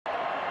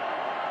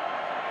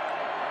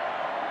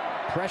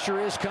Pressure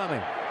is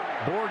coming.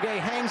 Bourget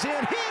hangs in,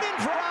 hit and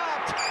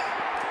dropped.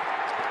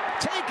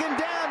 Taken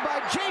down by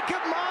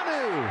Jacob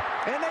Manu.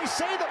 And they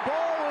say the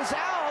ball was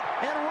out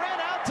and ran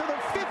out to the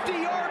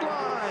 50-yard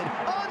line.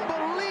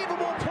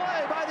 Unbelievable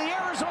play by the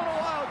Arizona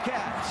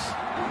Wildcats.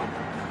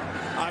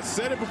 I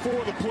said it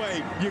before the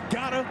play. You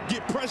gotta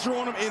get pressure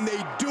on them, and they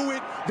do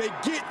it. They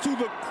get to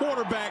the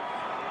quarterback.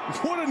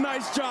 What a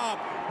nice job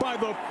by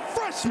the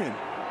freshman.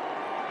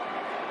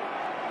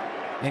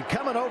 And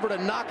coming over to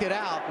knock it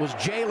out was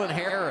Jalen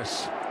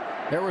Harris.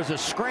 There was a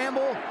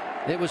scramble.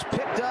 It was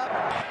picked up.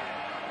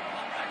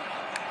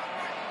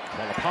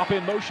 Well, a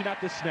pop-in motion at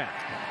the snap.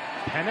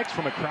 Penix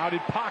from a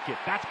crowded pocket.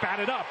 That's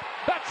batted up.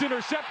 That's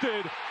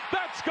intercepted.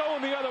 That's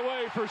going the other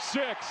way for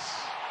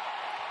 6.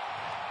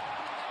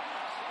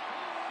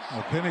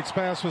 Well, Penix's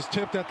pass was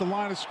tipped at the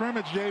line of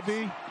scrimmage,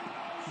 JB.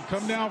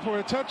 Come down for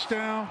a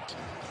touchdown.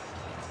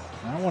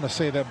 I want to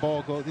say that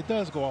ball it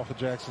does go off of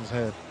Jackson's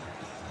head.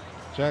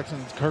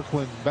 Jackson's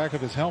Kirkland's back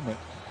of his helmet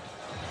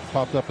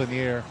popped up in the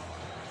air.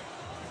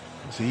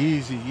 It's an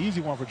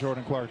easy one for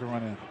Jordan Clark to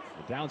run in.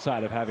 The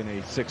downside of having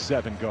a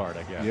 6'7" guard,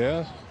 I guess.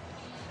 Yes.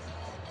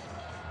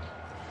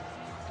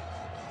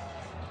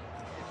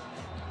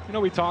 You know,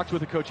 we talked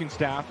with the coaching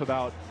staff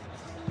about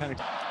Penix.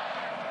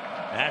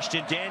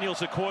 Ashton Daniels,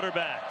 the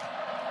quarterback.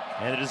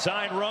 And the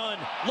design run.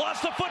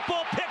 Lost the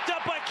football, picked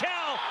up by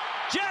Cal.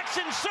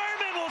 Jackson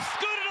Sermon will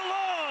scoot it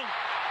along.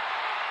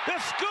 The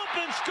scoop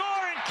and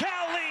score, and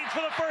Cal leads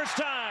for the first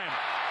time.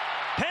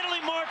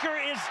 Penalty marker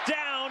is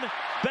down,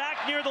 back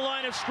near the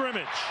line of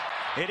scrimmage.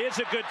 It is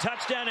a good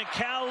touchdown, and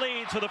Cal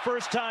leads for the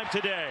first time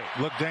today.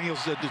 Look,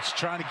 Daniels is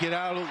trying to get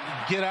out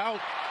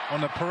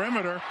on the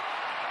perimeter.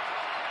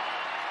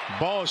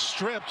 Ball is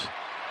stripped,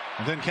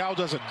 and then Cal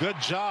does a good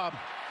job,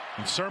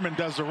 and Sermon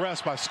does the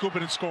rest by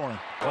scooping and scoring.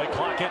 Play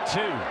clock at 2.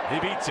 He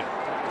beats it.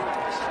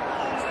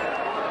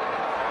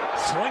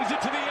 Swings it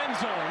to the end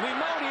zone.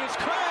 Lemonius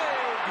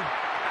Craig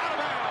out of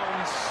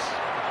bounds.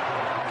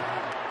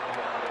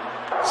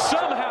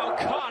 Somehow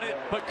caught it,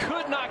 but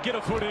could not get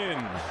a foot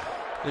in.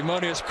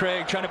 Lemonius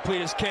Craig trying to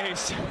plead his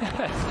case.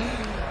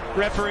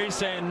 Referee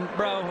saying,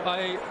 bro,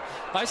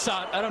 I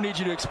saw it. I don't need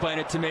you to explain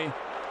it to me.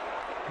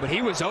 But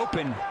he was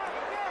open.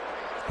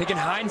 I think in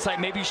hindsight,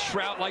 maybe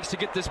Shrout likes to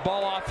get this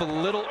ball off a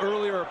little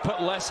earlier or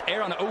put less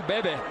air on it. Oh,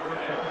 baby.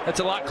 That's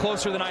a lot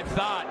closer than I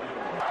thought.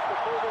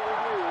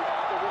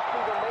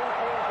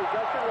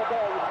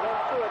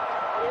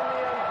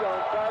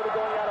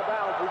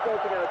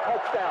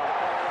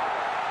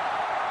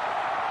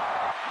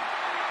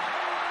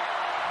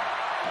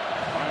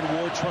 Ryan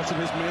Ward trusting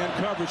his man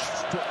coverage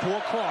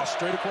for cross,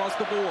 straight across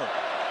the board.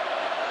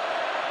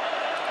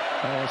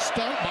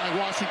 Stunt by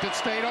Washington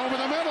State over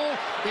the middle.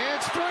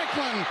 It's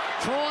Franklin.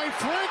 Troy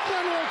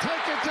Franklin will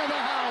take it to the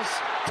house.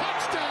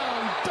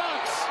 Touchdown,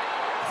 Ducks.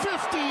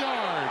 50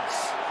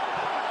 yards.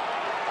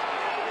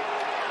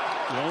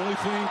 The only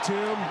thing,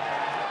 Tim,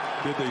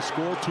 did they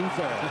score too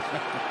fast?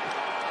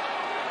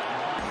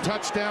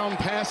 Touchdown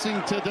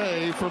passing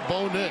today for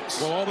Bo Nix.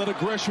 Well, all that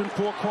aggression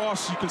for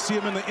cross, you can see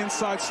him in the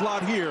inside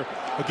slot here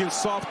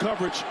against soft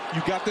coverage.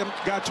 You got them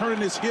guy turning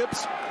his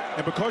hips,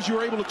 and because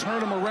you're able to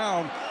turn him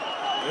around,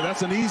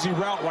 that's an easy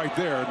route right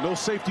there. No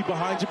safety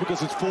behind you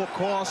because it's full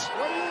cross.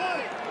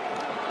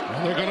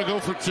 And they're going to go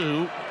for 2.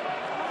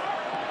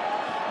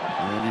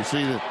 And you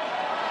see that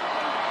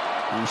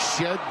he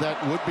shed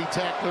that would-be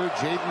tackler,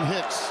 Jaden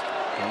Hicks.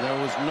 And there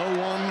was no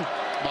one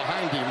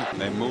behind him.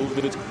 They move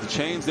the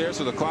chains there,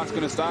 so the clock's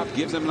going to stop.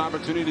 Gives them an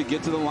opportunity to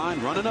get to the line,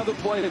 run another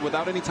play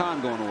without any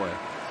time going away.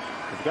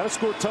 They've got to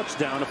score a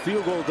touchdown. A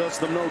field goal does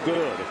them no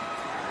good.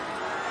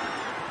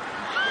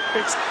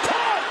 It's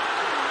caught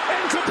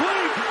and complete.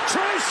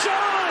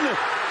 Trayshawn.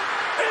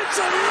 It's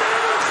a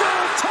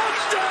miracle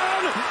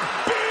touchdown.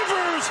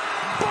 Beavers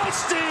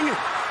busting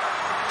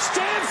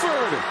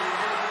Stanford.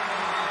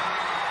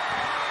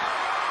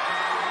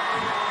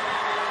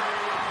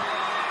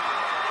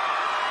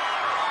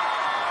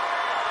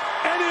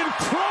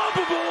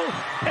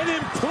 An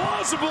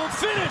implausible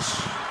finish.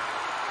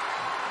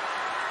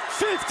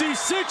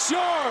 56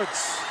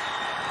 yards.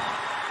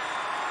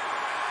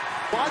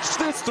 Watch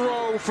this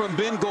throw from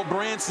Ben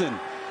Gulbranson.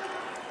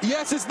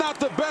 Yes, it's not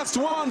the best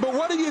one, but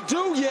what do? You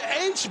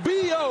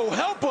HBO,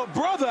 help a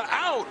brother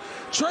out.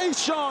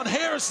 Trayshawn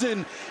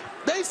Harrison,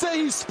 they say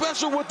he's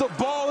special with the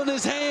ball in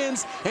his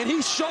hands, and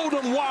he showed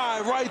them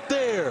why right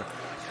there.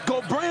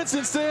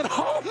 Gulbranson said,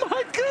 oh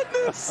my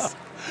goodness,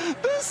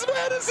 this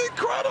man is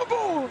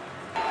incredible.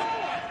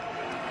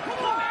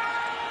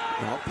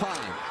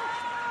 Pine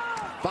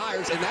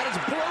fires, and that is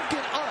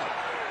broken up.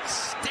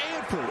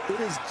 Stanford,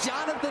 it is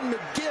Jonathan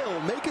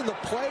McGill making the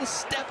play,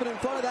 stepping in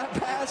front of that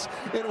pass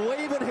and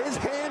waving his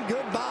hand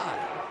goodbye.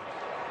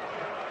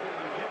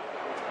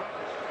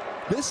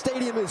 This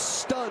stadium is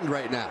stunned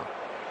right now.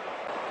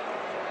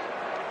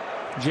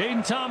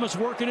 Jaden Thomas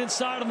working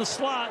inside on the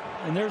slot,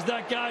 and there's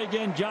that guy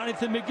again,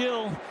 Jonathan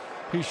McGill.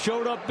 He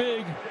showed up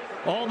big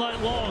all night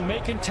long,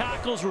 making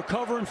tackles,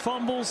 recovering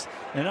fumbles,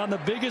 and on the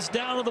biggest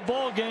down of the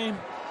ball game,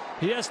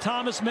 he has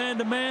Thomas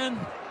man-to-man.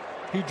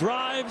 He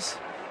drives,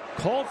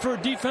 Called for a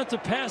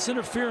defensive pass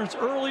interference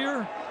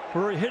earlier,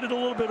 where he hit it a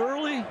little bit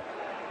early.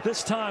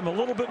 This time a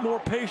little bit more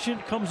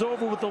patient, comes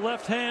over with the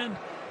left hand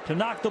to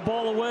knock the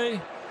ball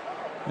away.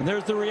 And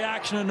there's the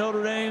reaction of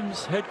Notre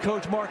Dame's head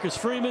coach Marcus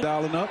Freeman.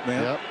 Dialing up,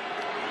 man. Yep.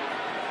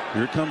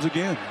 Here it comes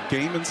again.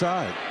 Game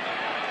inside.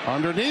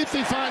 Underneath,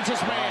 he finds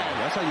his man. Oh,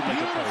 that's how you make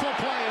Beautiful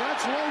play.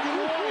 That's Logan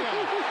Loya.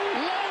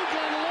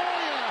 Logan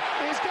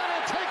Loya is going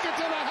to take it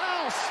to the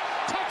house.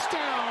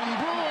 Touchdown,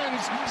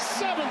 Bruins,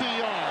 70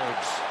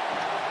 yards.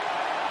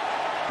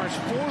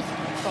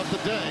 Fourth of the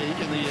day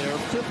in the air,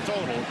 fifth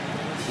total.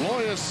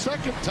 Loya's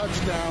second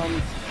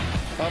touchdown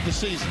of the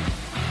season.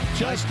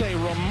 Just a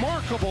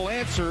remarkable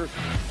answer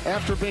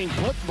after being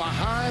put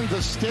behind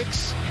the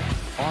sticks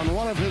on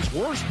one of his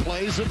worst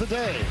plays of the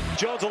day.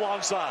 Jones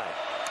alongside.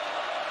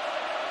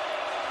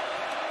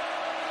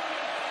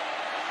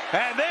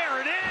 And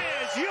there it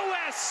is.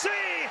 USC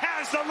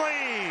has the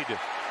lead.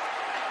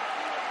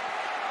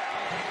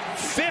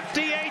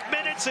 58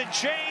 minutes and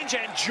change,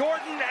 and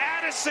Jordan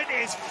Addison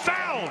is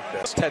found.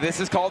 This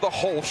is called a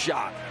hole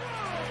shot.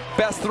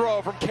 Best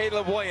throw from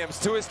Caleb Williams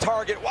to his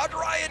target. Watch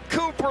Ryan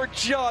Cooper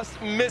just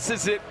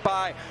misses it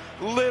by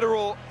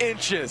literal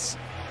inches.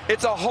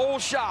 It's a hole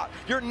shot.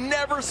 You're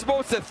never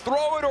supposed to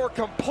throw it or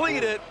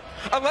complete it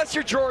unless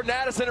you're Jordan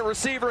Addison, a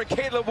receiver, and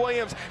Caleb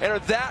Williams, and are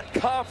that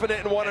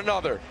confident in one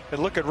another.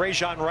 And look at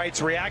Rajon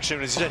Wright's reaction.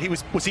 He said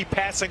was he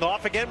passing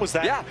off again? Was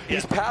that? Yeah,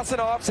 he's passing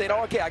off, saying,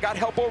 oh, okay, I got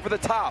help over the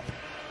top.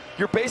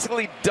 You're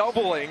basically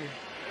doubling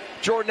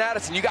Jordan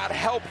Addison. You got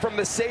help from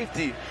the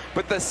safety,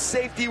 but the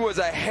safety was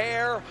a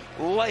hair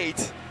late.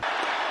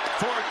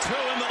 For two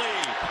in the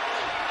lead.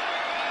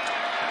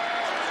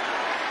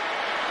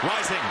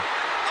 Rising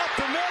up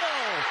the middle.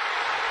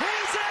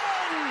 He's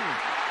in.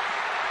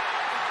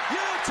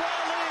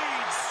 Utah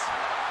leads.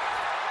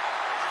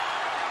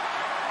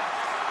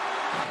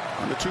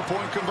 On the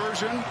two-point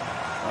conversion,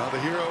 the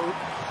hero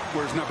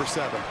wears number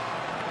 7.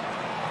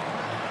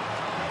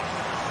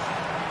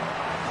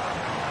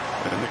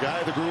 And the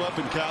guy that grew up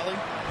in Cali,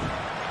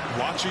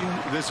 watching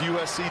this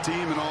USC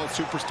team and all its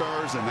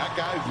superstars, and that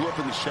guy who grew up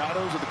in the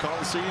shadows of the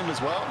Coliseum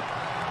as well,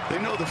 they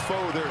know the foe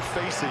they're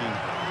facing.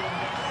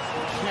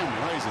 Cam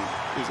Rising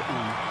is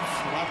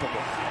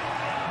unflappable.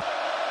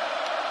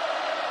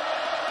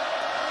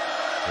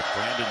 With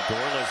Brandon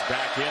Dorless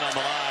back in on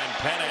the line.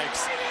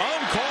 Penix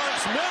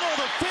uncorks middle of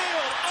the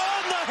field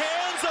on the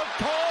hands of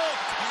Polk.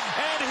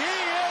 And he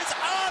is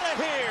out of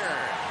here.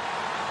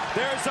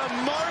 There's a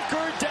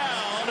marker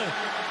down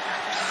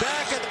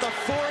back at the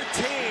 14.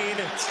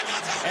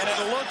 And it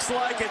looks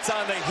like it's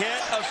on the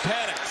hit of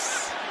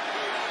Penix.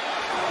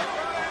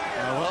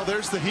 Well,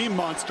 there's the Heem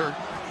monster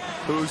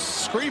who's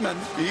screaming.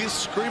 He's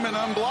screaming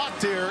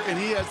unblocked here, and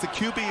he has the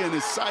QB in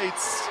his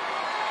sights.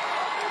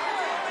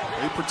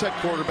 They protect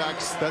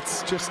quarterbacks.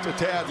 That's just a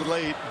tad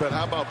late, but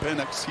how about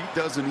Penix? He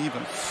doesn't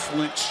even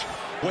flinch.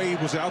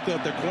 Wade was out there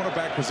at the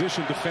cornerback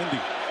position defending.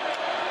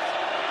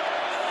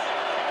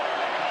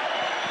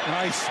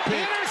 Nice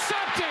pick.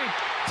 Intercepted,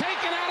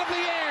 taken out of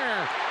the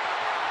air.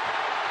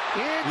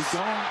 It's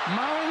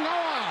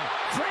Maringoa.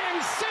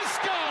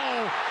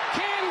 Francisco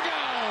can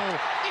go.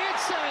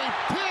 It's a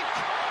pick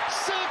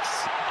 6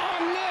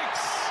 on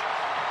Knicks.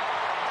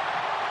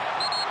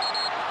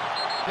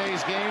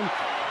 Today's game.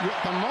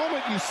 The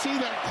moment you see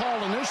that call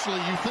initially,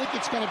 you think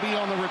it's going to be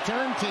on the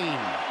return team.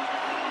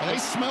 They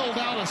smelled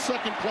out a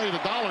second play to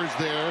dollars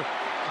there.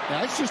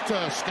 That's just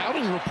a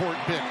scouting report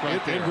pick right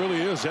there. It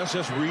really is. That's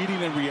just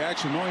reading and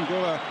reaction.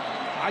 Maringoa,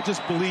 I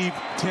just believe,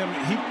 Tim,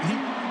 he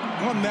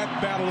won that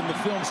battle in the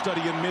film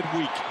study in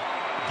midweek.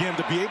 Again,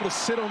 to be able to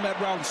sit on that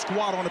route and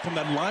squat on it from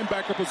that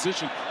linebacker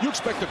position, you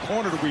expect the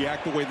corner to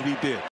react the way that he did.